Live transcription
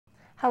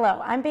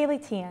Hello, I'm Bailey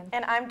Tian.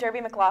 And I'm Derby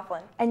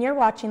McLaughlin. And you're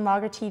watching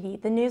Logger TV,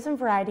 the news and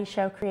variety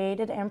show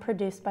created and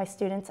produced by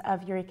students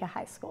of Eureka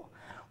High School.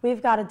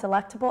 We've got a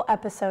delectable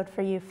episode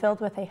for you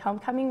filled with a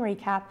homecoming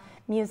recap,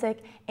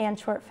 music, and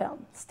short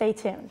film. Stay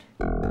tuned.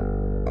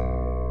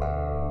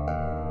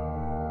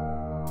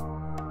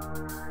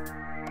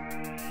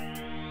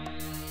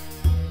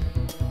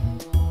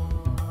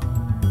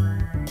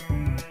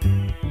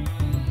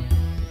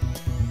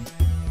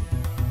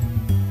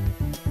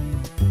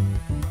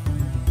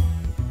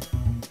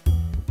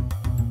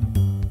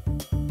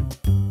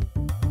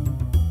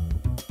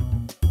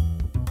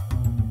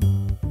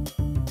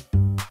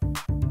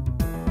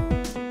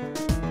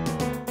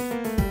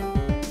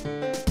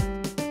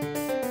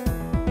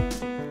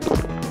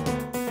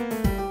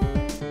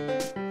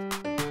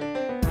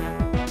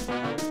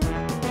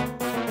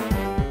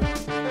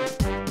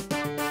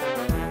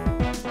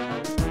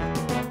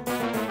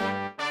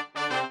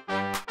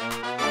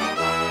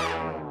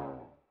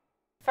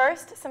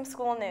 First, some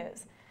school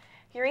news.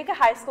 Eureka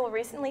High School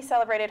recently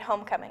celebrated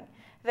homecoming.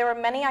 There were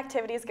many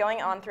activities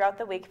going on throughout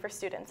the week for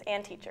students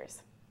and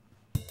teachers.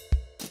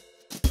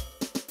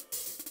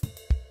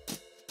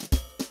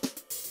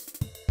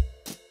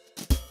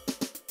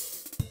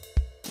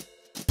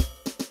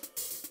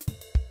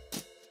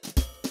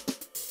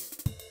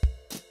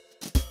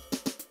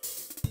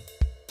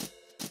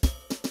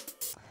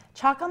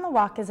 Chalk on the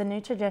Walk is a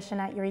new tradition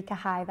at Eureka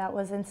High that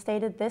was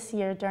instated this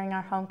year during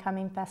our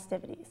homecoming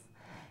festivities.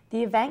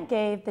 The event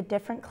gave the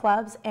different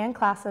clubs and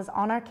classes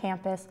on our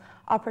campus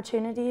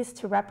opportunities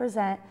to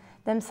represent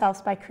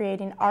themselves by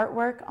creating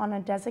artwork on a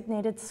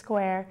designated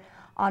square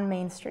on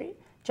Main Street.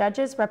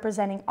 Judges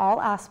representing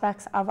all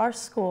aspects of our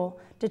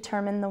school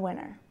determined the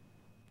winner.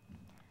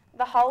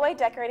 The hallway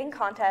decorating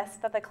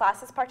contest that the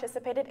classes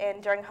participated in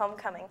during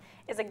homecoming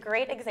is a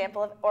great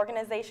example of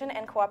organization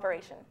and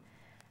cooperation.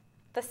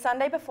 The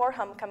Sunday before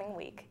homecoming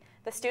week,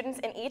 the students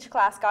in each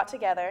class got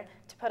together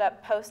to put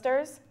up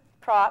posters,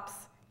 props,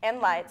 and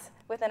lights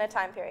within a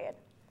time period.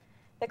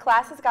 The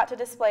classes got to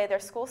display their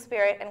school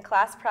spirit and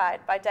class pride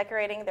by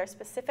decorating their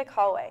specific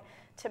hallway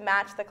to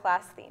match the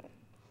class theme.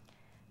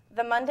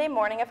 The Monday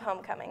morning of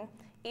homecoming,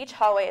 each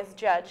hallway is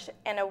judged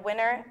and a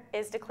winner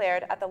is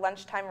declared at the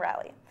lunchtime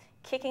rally,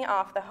 kicking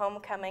off the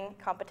homecoming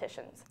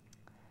competitions.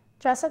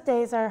 Dress-up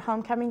days are a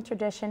homecoming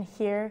tradition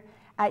here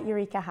at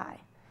Eureka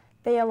High.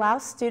 They allow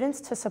students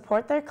to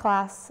support their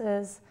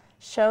classes,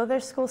 show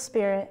their school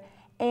spirit,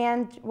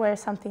 and wear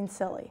something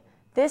silly.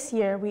 This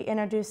year, we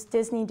introduced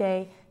Disney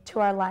Day to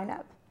our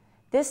lineup.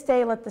 This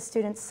day let the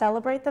students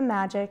celebrate the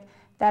magic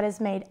that is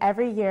made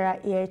every year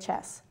at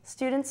EHS.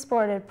 Students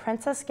sported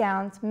princess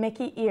gowns,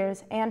 Mickey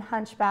ears, and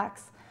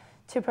hunchbacks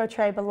to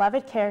portray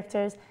beloved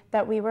characters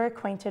that we were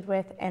acquainted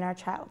with in our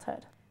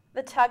childhood.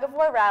 The Tug of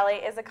War Rally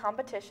is a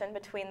competition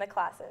between the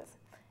classes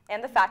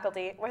and the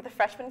faculty where the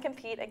freshmen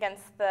compete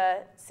against the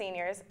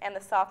seniors and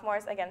the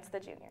sophomores against the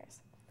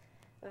juniors.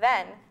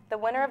 Then, the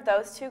winner of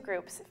those two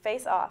groups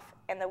face off,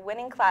 and the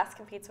winning class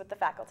competes with the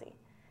faculty.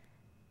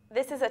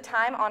 This is a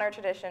time-honored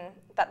tradition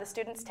that the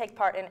students take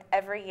part in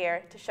every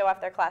year to show off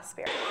their class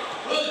spirit.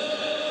 1,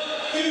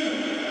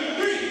 2,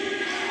 3.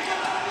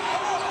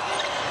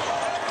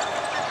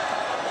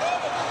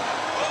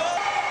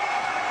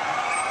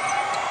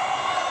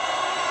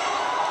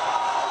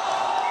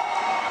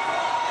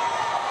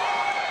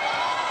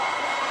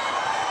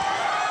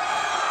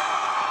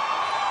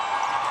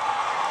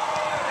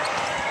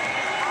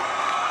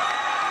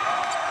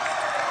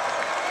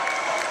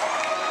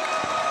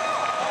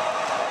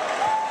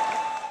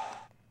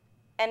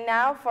 And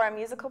now for a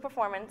musical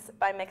performance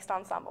by Mixed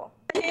Ensemble.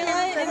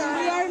 Kayla, and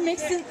we are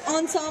Mixed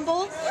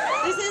Ensemble.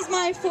 This is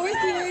my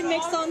 4th year in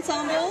Mixed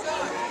Ensemble.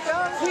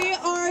 We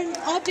are an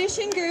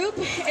audition group,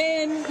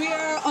 and we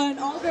are an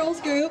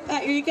all-girls group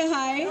at Eureka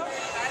High.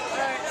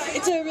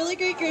 It's a really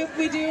great group.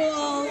 We do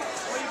a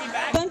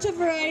bunch of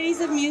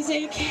varieties of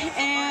music,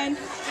 and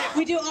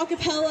we do a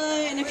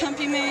cappella and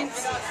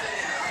accompaniments.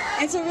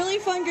 It's a really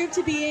fun group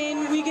to be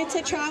in. We get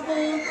to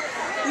travel.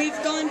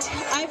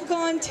 I've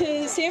gone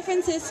to San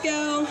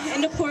Francisco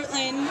and to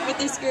Portland with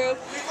this group,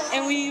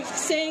 and we've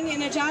sang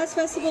in a jazz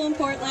festival in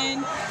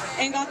Portland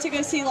and got to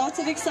go see lots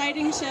of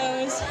exciting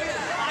shows.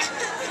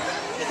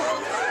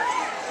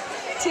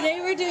 Today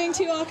we're doing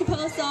 2 a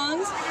cappella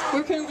songs.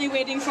 We're currently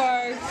waiting for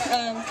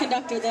our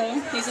conductor though.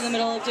 He's in the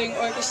middle of doing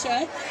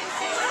orchestra.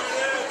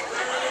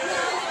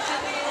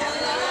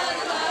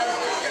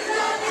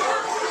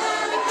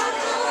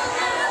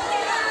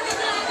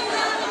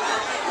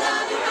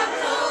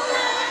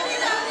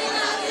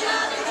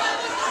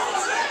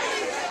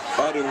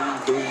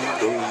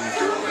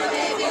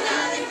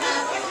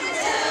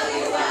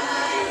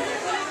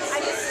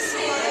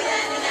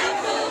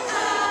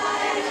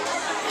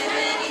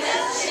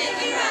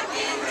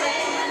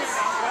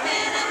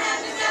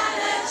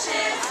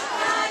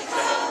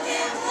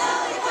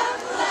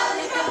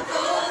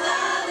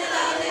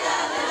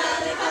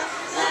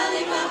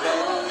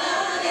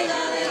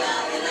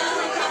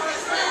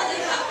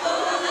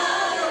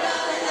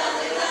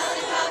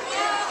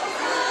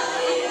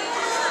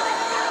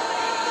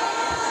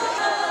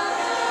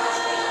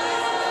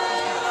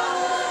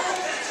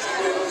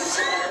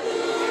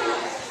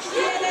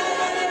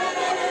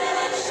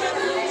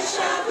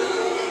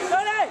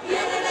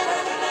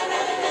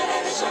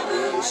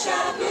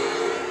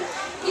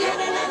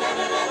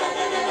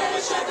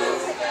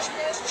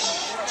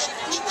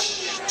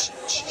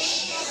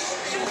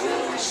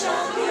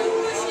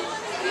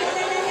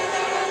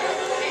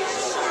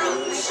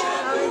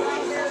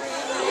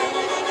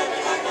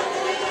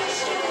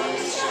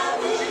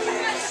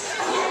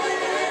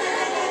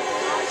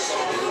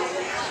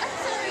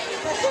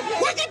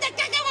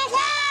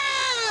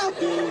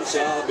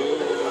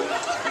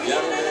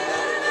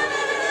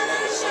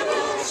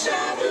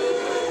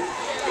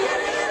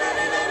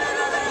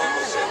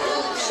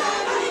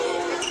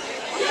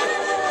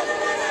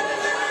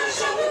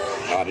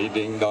 Howdy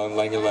ding dong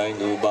lang a lang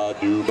ba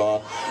doo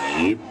ba.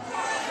 Yip,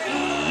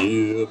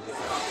 yip,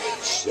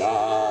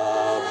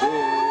 shabu.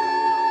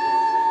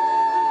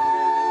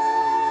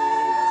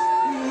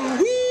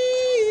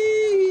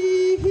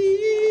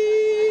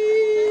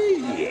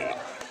 Yeah.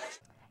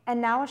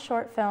 And now a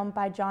short film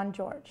by John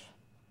George.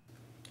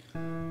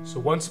 So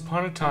once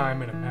upon a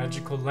time in a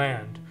magical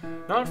land,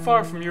 not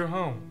far from your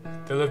home,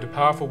 there lived a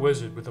powerful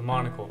wizard with a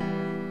monocle.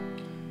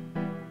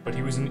 But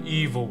he was an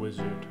evil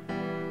wizard.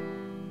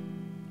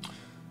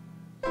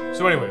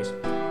 So anyways,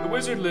 the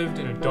wizard lived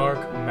in a dark,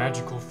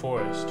 magical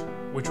forest,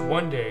 which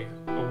one day,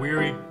 a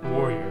wearied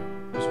warrior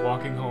was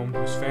walking home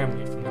to his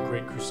family from the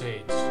Great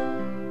Crusades.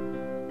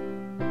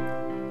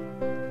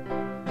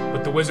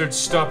 But the wizard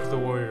stopped the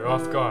warrior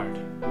off guard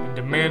and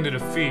demanded a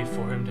fee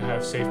for him to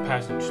have safe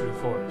passage through the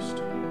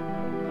forest.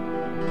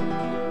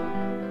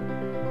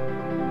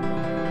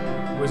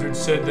 The wizard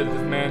said that if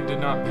the man did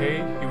not pay,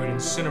 he would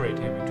incinerate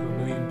him into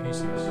 1,000,000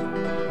 pieces.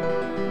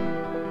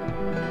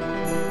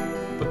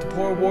 But the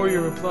poor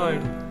warrior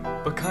replied,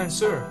 "But kind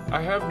sir,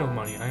 I have no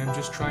money. I am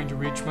just trying to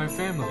reach my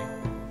family."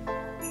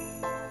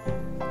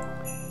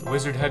 The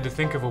wizard had to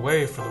think of a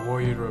way for the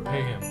warrior to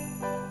repay him.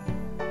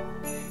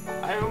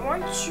 I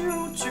want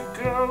you to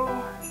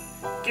go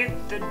get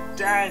the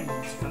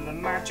diamonds from the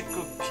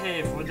magical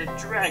cave where the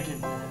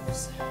dragon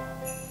lives.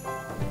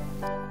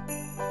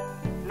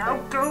 Now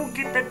go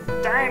get the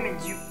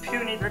diamonds, you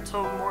puny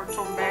little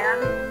mortal man.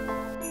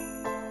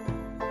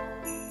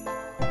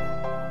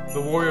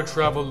 The warrior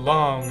traveled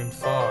long and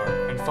far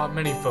and fought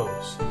many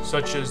foes,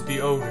 such as the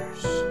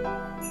ogres,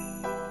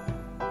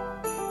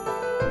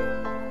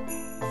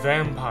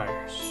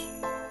 vampires,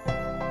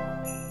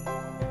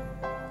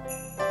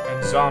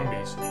 and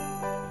zombies.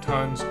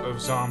 Tons of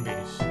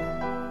zombies.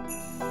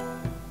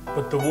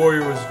 But the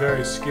warrior was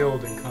very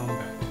skilled in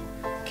combat,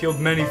 killed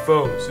many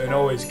foes, and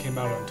always came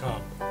out on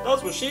top.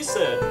 That's what she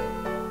said.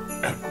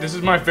 This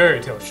is my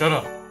fairy tale, shut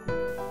up.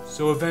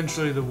 So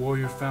eventually the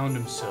warrior found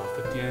himself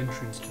at the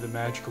entrance to the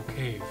magical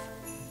cave,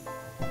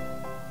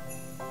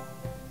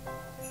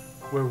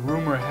 where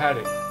rumor had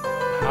it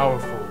a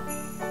powerful,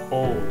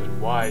 old, and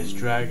wise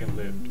dragon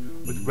lived,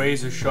 with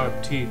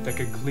razor-sharp teeth that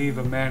could cleave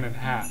a man in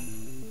half.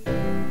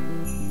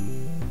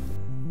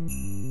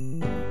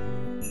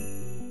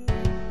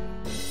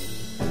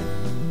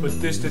 But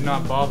this did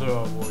not bother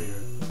our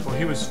warrior, for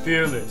he was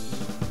fearless.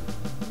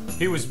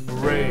 He was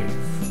brave.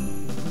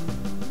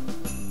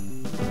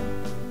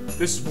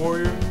 This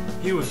warrior,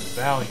 he was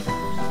valiant.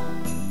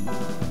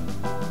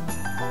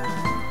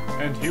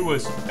 And he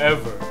was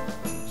ever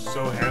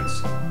so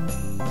handsome.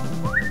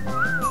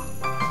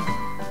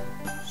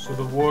 So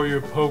the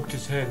warrior poked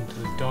his head into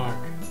the dark,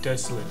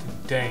 desolate,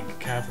 and dank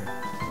cavern.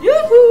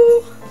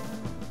 Yoo-hoo!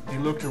 He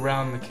looked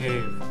around the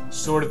cave,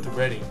 sword at the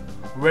ready,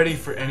 ready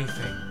for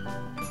anything.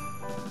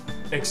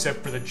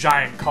 Except for the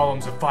giant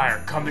columns of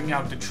fire coming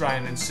out to try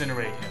and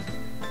incinerate him.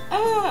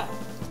 Ah!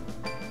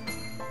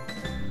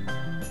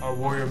 Our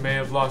warrior may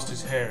have lost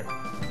his hair,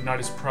 but not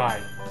his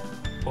pride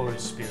or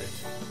his spirit.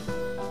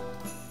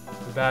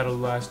 The battle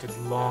lasted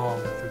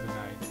long through the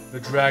night, the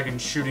dragon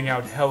shooting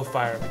out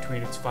hellfire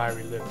between its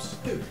fiery lips,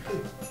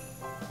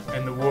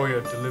 and the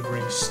warrior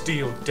delivering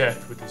steel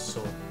death with his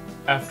sword.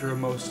 After a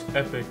most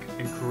epic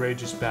and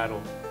courageous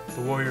battle,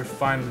 the warrior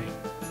finally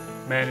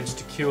managed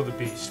to kill the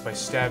beast by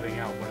stabbing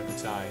out one of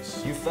its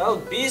eyes. You foul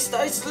beast,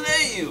 I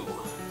slay you!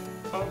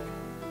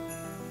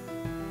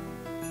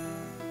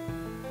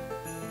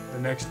 The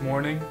next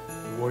morning,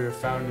 the warrior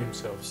found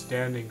himself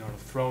standing on a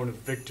throne of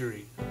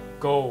victory,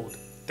 gold,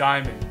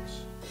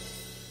 diamonds.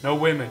 No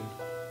women,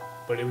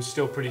 but it was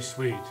still pretty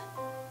sweet.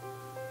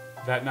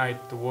 That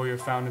night, the warrior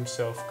found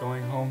himself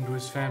going home to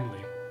his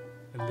family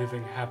and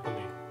living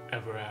happily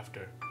ever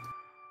after.